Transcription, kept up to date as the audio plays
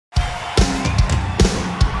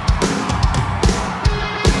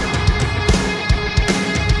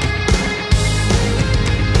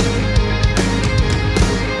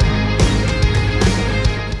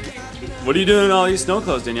What are you doing in all these snow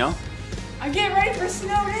clothes, Danielle? I'm getting ready for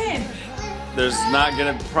snowed in. There's not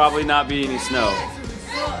gonna probably not be any snow.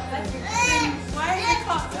 Well, then why is it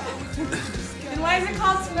called? Then why is it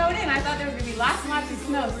called snowed in? I thought there was gonna be lots and lots of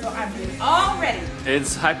snow, so I'm getting all ready.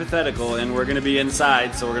 It's hypothetical, and we're gonna be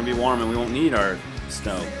inside, so we're gonna be warm, and we won't need our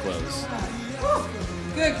snow clothes. Whew.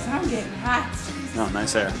 Good, because I'm getting hot. Oh,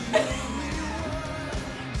 nice hair.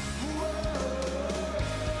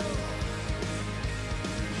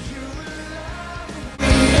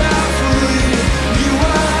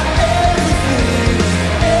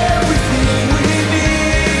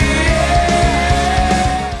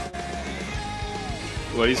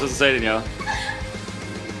 What are you supposed to say, Danielle?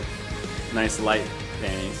 Nice light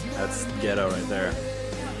panties. That's ghetto right there.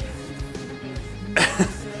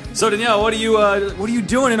 So Danielle, what are you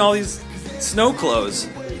doing in all these snow clothes?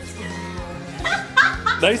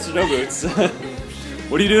 Nice snow boots.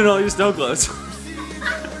 What are you doing in all these snow clothes?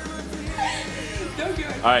 Don't do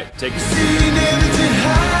it. All right, take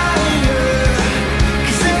it.